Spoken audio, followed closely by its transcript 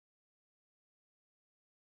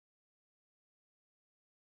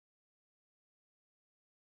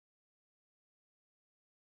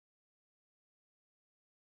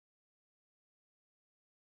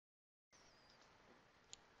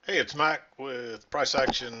Hey, it's Mack with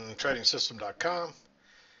PriceActionTradingSystem.com,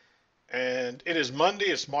 and it is Monday.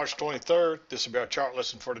 It's March 23rd. This will be our chart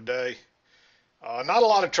lesson for today. Not a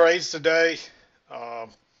lot of trades today. Uh,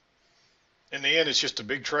 in the end, it's just a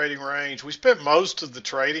big trading range. We spent most of the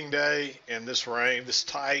trading day in this range, this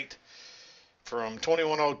tight, from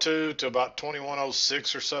 2102 to about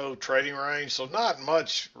 2106 or so trading range. So not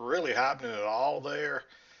much really happening at all there.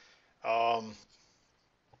 Um,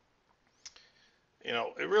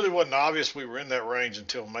 it really wasn't obvious we were in that range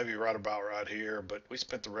until maybe right about right here, but we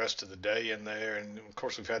spent the rest of the day in there, and of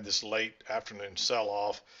course we've had this late afternoon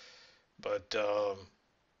sell-off, but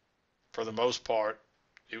for the most part,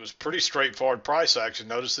 it was pretty straightforward price action.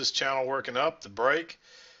 Notice this channel working up, the break,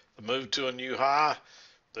 the move to a new high,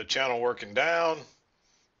 the channel working down,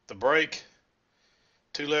 the break,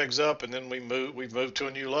 two legs up, and then we've moved to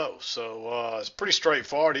a new low. So it's pretty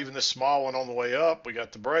straightforward. Even this small one on the way up, we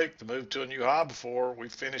got the break, the move to a new high before we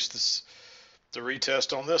finish the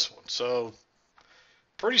retest on this one. So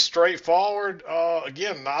pretty straightforward.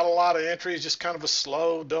 Again, not a lot of entries, just kind of a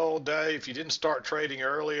slow, dull day if you didn't start trading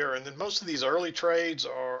earlier. And then most of these early trades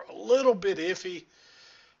are a little bit iffy.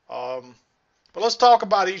 But let's talk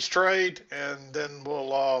about each trade, and then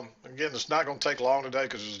we'll, again, it's not going to take long today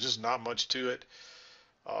because there's just not much to it.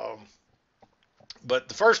 But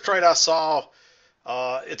the first trade I saw,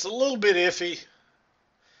 it's a little bit iffy.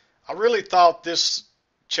 I really thought this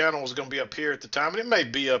channel was going to be up here at the time, and it may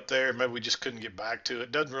be up there. Maybe we just couldn't get back to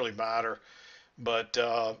it. Doesn't really matter. But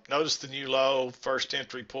notice the new low, first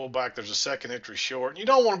entry pullback. There's a second entry short. And you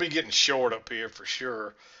don't want to be getting short up here for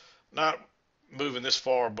sure. Not moving this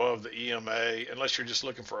far above the EMA unless you're just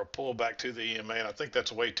looking for a pullback to the EMA, and I think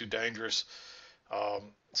that's way too dangerous.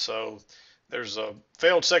 So there's a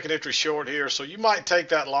failed second entry short here, so you might take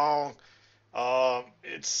that long.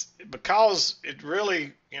 It's because it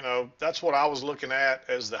really, that's what I was looking at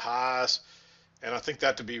as the highs, and I think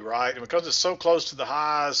that to be right. And because it's so close to the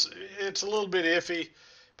highs, it's a little bit iffy.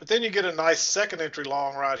 But then you get a nice second entry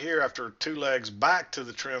long right here after two legs back to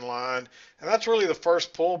the trend line, and that's really the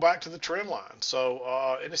first pull back to the trend line.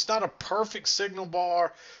 So, and it's not a perfect signal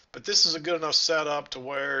bar, but this is a good enough setup to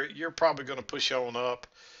where you're probably going to push on up.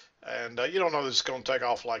 And you don't know that it's going to take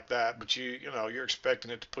off like that, but you're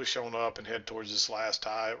expecting it to push on up and head towards this last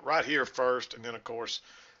high right here first, and then of course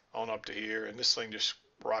on up to here. And this thing just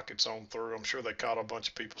rockets on through. I'm sure they caught a bunch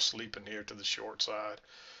of people sleeping here to the short side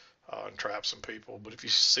and trapped some people. But if you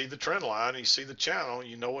see the trend line and you see the channel,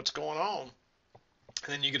 you know what's going on.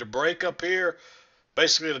 And then you get a break up here,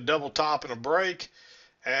 basically at a double top and a break.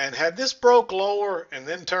 And had this broke lower and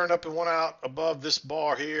then turned up and went out above this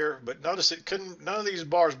bar here, but notice it couldn't, none of these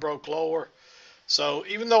bars broke lower. So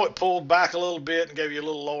even though it pulled back a little bit and gave you a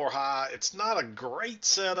little lower high, it's not a great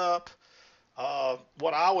setup.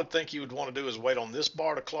 What I would think you would want to do is wait on this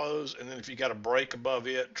bar to close, and then if you got a break above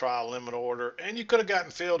it, try a limit order. And you could have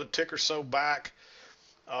gotten filled a tick or so back.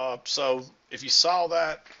 So if you saw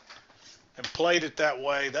that and played it that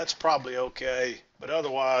way, that's probably okay. But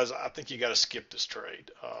otherwise, I think you got to skip this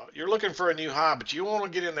trade. You're looking for a new high, but you want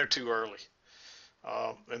to get in there too early.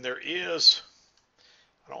 And there is,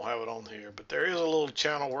 I don't have it on here, but there is a little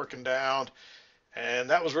channel working down.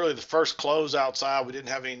 And that was really the first close outside. We didn't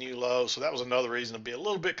have any new lows, so that was another reason to be a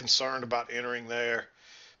little bit concerned about entering there.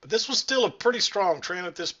 But this was still a pretty strong trend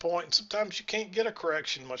at this point, and sometimes you can't get a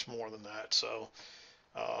correction much more than that. So,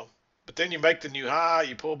 but then you make the new high,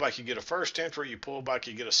 you pull back, you get a first entry, you pull back,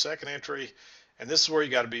 you get a second entry. And this is where you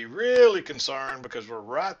got to be really concerned because we're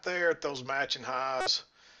right there at those matching highs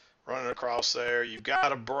running across there. You've got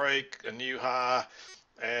to break a new high,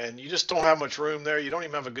 and you just don't have much room there. You don't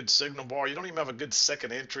even have a good signal bar. You don't even have a good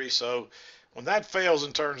second entry. So when that fails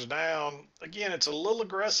and turns down, again, it's a little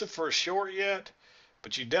aggressive for a short yet,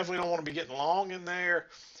 but you definitely don't want to be getting long in there.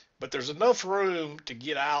 But there's enough room to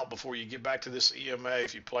get out before you get back to this EMA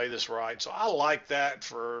if you play this right. So I like that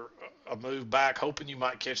for a move back, hoping you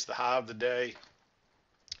might catch the high of the day.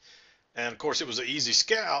 And of course it was an easy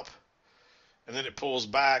scalp, and then it pulls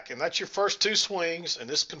back, and that's your first two swings, and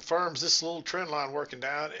this confirms this little trend line working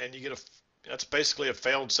down, and you get that's basically a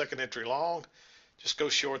failed second entry long. Just go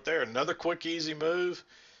short there. Another quick easy move,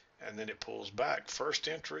 and then it pulls back. First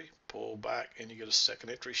entry, pull back, and you get a second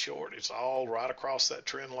entry short. It's all right across that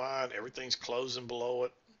trend line. Everything's closing below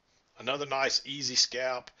it. Another nice easy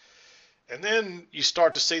scalp. And then you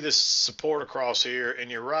start to see this support across here,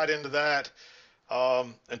 and you're right into that.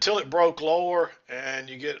 Until it broke lower, and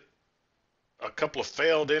you get a couple of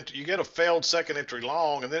failed entry. You get a failed second entry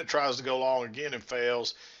long, and then it tries to go long again and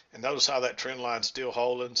fails. And notice how that trend line's still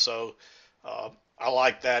holding. So I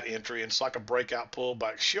like that entry. And it's like a breakout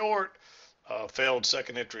pullback short, failed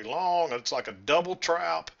second entry long. It's like a double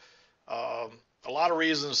trap. A lot of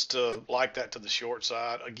reasons to like that to the short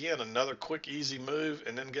side. Again, another quick, easy move,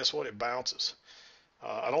 and then guess what? It bounces.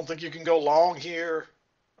 I don't think you can go long here,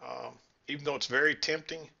 even though it's very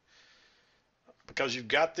tempting, because you've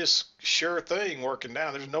got this sure thing working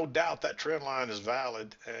down. There's no doubt that trend line is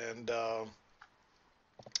valid, and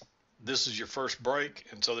this is your first break,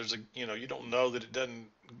 and so there's a you don't know that it doesn't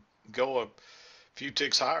go a few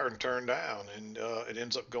ticks higher and turn down, and it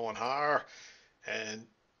ends up going higher, and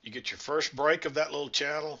you get your first break of that little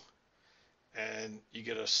channel, and you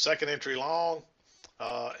get a second entry long.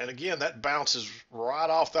 And again, that bounces right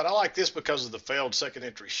off that. I like this because of the failed second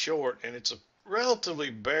entry short, and it's a relatively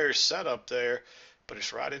bearish setup there, but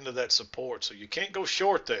it's right into that support. So you can't go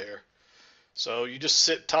short there. So you just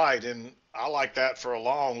sit tight, and I like that for a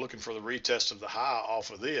long, looking for the retest of the high off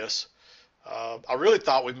of this. I really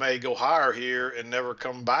thought we may go higher here and never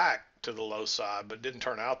come back to the low side, but it didn't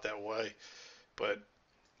turn out that way. But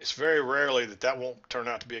it's very rarely that won't turn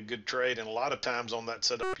out to be a good trade, and a lot of times on that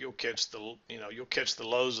setup you'll catch the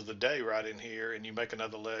lows of the day right in here, and you make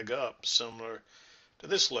another leg up similar to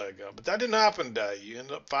this leg up. But that didn't happen today. You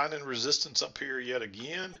end up finding resistance up here yet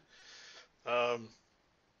again. Now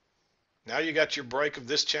you got your break of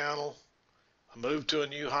this channel, a move to a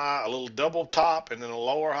new high, a little double top, and then a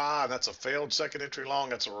lower high, and that's a failed second entry long.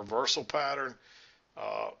 That's a reversal pattern.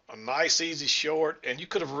 A nice easy short, and you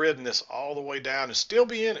could have ridden this all the way down and still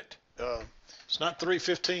be in it. It's not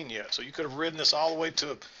 315 yet, so you could have ridden this all the way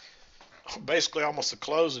to basically almost the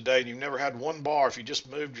close of the day, and you've never had one bar. If you just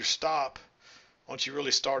moved your stop, once you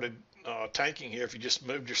really started tanking here, if you just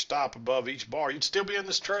moved your stop above each bar, you'd still be in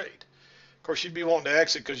this trade. Of course, you'd be wanting to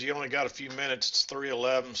exit because you only got a few minutes. It's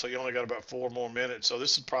 3:11, so you only got about 4 more minutes. So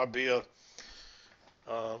this would probably be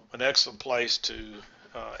an excellent place to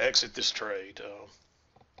exit this trade.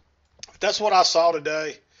 That's what I saw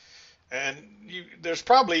today, and there's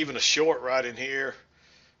probably even a short right in here,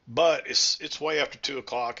 but it's way after 2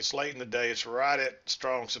 o'clock. It's late in the day. It's right at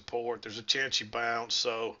strong support. There's a chance you bounce,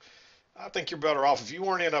 so I think you're better off. If you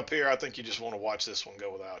weren't in up here, I think you just want to watch this one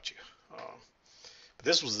go without you. But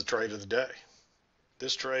this was the trade of the day.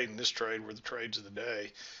 This trade and this trade were the trades of the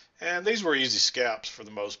day, and these were easy scalps for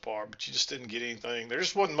the most part, but you just didn't get anything. There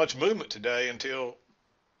just wasn't much movement today until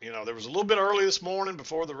there was a little bit early this morning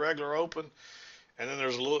before the regular open, and then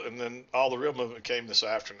and then all the real movement came this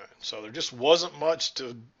afternoon. So there just wasn't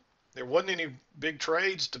there wasn't any big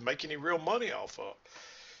trades to make any real money off of.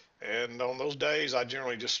 And on those days, I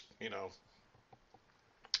generally just,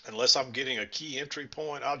 unless I'm getting a key entry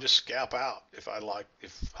point, I'll just scalp out if I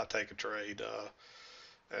take a trade,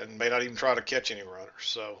 and may not even try to catch any runners.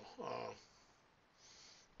 So,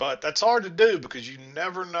 but that's hard to do because you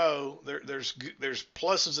never know. There's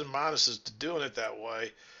pluses and minuses to doing it that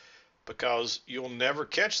way, because you'll never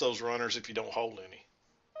catch those runners if you don't hold any.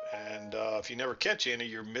 And if you never catch any,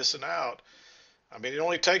 you're missing out. I mean, it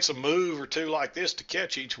only takes a move or two like this to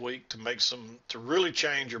catch each week to really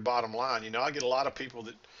change your bottom line. I get a lot of people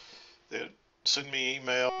that send me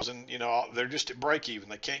emails, and they're just at break even.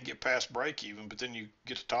 They can't get past break even, but then you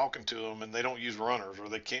get to talking to them and they don't use runners, or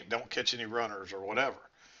they don't catch any runners or whatever.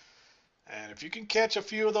 And if you can catch a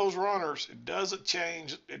few of those runners, it doesn't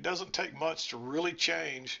take much to really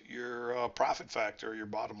change your profit factor, your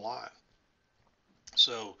bottom line.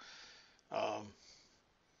 So,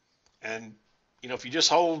 and if you just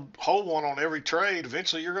hold one on every trade,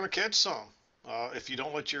 eventually you're going to catch some. If you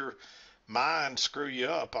don't let your mind screw you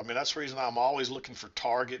up. I mean, that's the reason I'm always looking for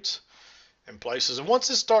targets and places. And once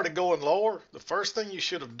this started going lower, the first thing you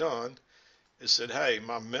should have done is said, hey,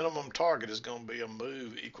 my minimum target is going to be a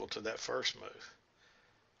move equal to that first move.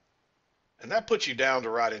 And that puts you down to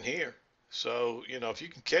right in here. So, if you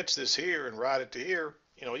can catch this here and ride it to here,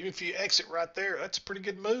 even if you exit right there, that's a pretty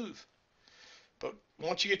good move. But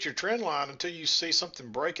once you get your trend line, until you see something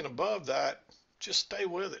breaking above that, just stay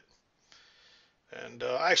with it. And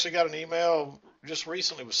I actually got an email just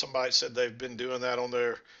recently with somebody that said they've been doing that on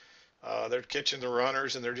they're catching the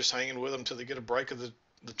runners, and they're just hanging with them until they get a break of the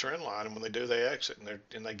trend line, and when they do, they exit,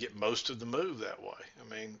 and they get most of the move that way.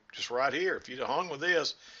 I mean, just right here, if you'd have hung with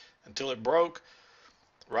this until it broke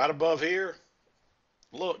right above here,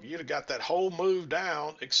 look, you'd have got that whole move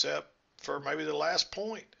down except for maybe the last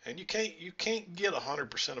point. And you can't get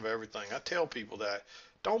 100% of everything. I tell people that.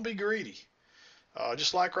 Don't be greedy.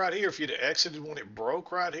 Just like right here, if you'd have exited when it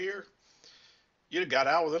broke right here, you'd have got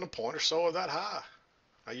out within a point or so of that high.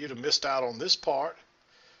 Now, you'd have missed out on this part,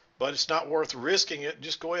 but it's not worth risking it.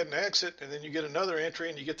 Just go ahead and exit, and then you get another entry,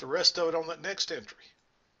 and you get the rest of it on that next entry.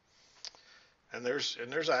 And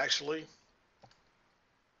there's actually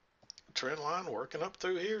a trend line working up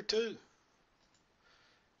through here too.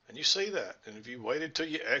 And you see that. And if you waited till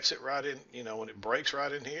you exit right in, when it breaks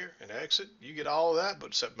right in here and exit, you get all of that, but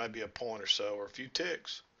except maybe a point or so or a few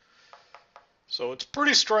ticks. So it's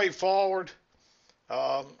pretty straightforward.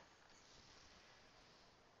 Um,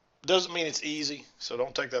 doesn't mean it's easy, so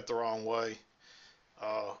don't take that the wrong way.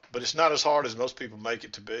 But it's not as hard as most people make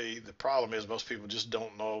it to be. The problem is most people just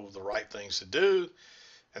don't know the right things to do.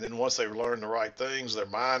 And then once they learn the right things, their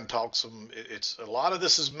mind talks them. It's a lot of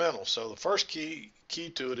this is mental. So the first key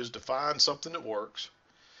to it is to find something that works,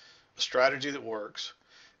 a strategy that works.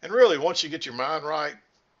 And really, once you get your mind right,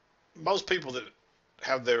 most people that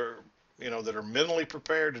have their, that are mentally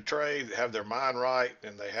prepared to trade, that have their mind right,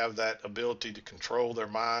 and they have that ability to control their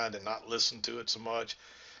mind and not listen to it so much,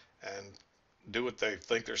 and do what they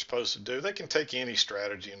think they're supposed to do, they can take any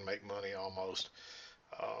strategy and make money almost.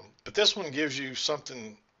 But this one gives you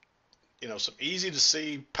something, some easy to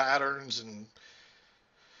see patterns. And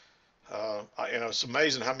it's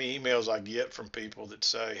amazing how many emails I get from people that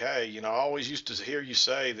say, hey, I always used to hear you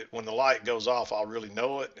say that when the light goes off, I'll really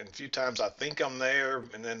know it. And a few times I think I'm there,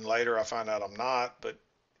 and then later I find out I'm not. But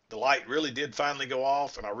the light really did finally go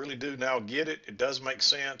off, and I really do now get it. It does make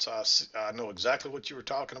sense. I know exactly what you were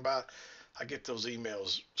talking about. I get those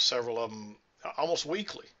emails, several of them, almost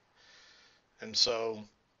weekly. And so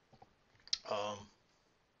um,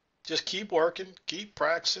 just keep working, keep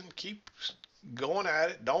practicing, keep going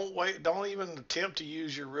at it. Don't wait. Don't even attempt to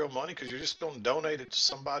use your real money, because you're just going to donate it to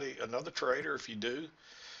somebody, another trader, if you do,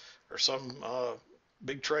 or some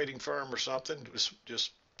big trading firm or something.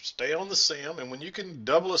 Just stay on the sim. And when you can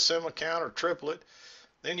double a sim account or triple it,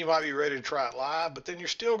 then you might be ready to try it live. But then you're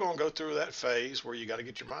still going to go through that phase where you got to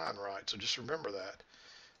get your mind right. So just remember that.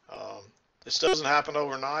 This doesn't happen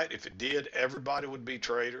overnight. If it did, everybody would be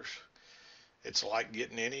traders. It's like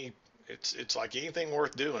getting it's like anything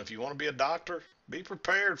worth doing. If you want to be a doctor, be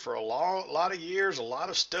prepared for a lot of years, a lot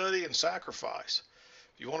of study and sacrifice.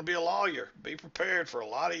 If you want to be a lawyer, be prepared for a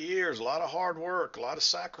lot of years, a lot of hard work, a lot of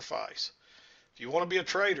sacrifice. If you want to be a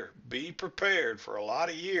trader, be prepared for a lot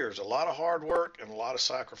of years, a lot of hard work, and a lot of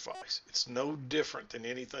sacrifice. It's no different than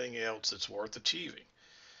anything else that's worth achieving.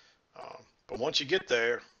 But once you get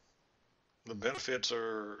there, the benefits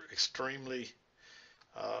are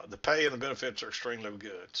the pay and the benefits are extremely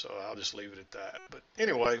good. So I'll just leave it at that. But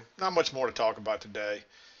anyway, not much more to talk about today.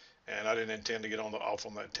 And I didn't intend to get off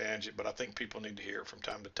on that tangent, but I think people need to hear it from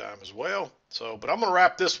time to time as well. So, but I'm going to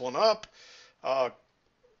wrap this one up.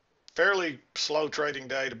 Fairly slow trading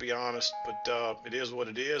day, to be honest, but it is what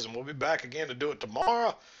it is. And we'll be back again to do it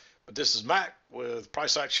tomorrow. But this is Mack with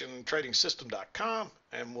PriceActionTradingSystem.com,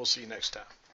 and we'll see you next time.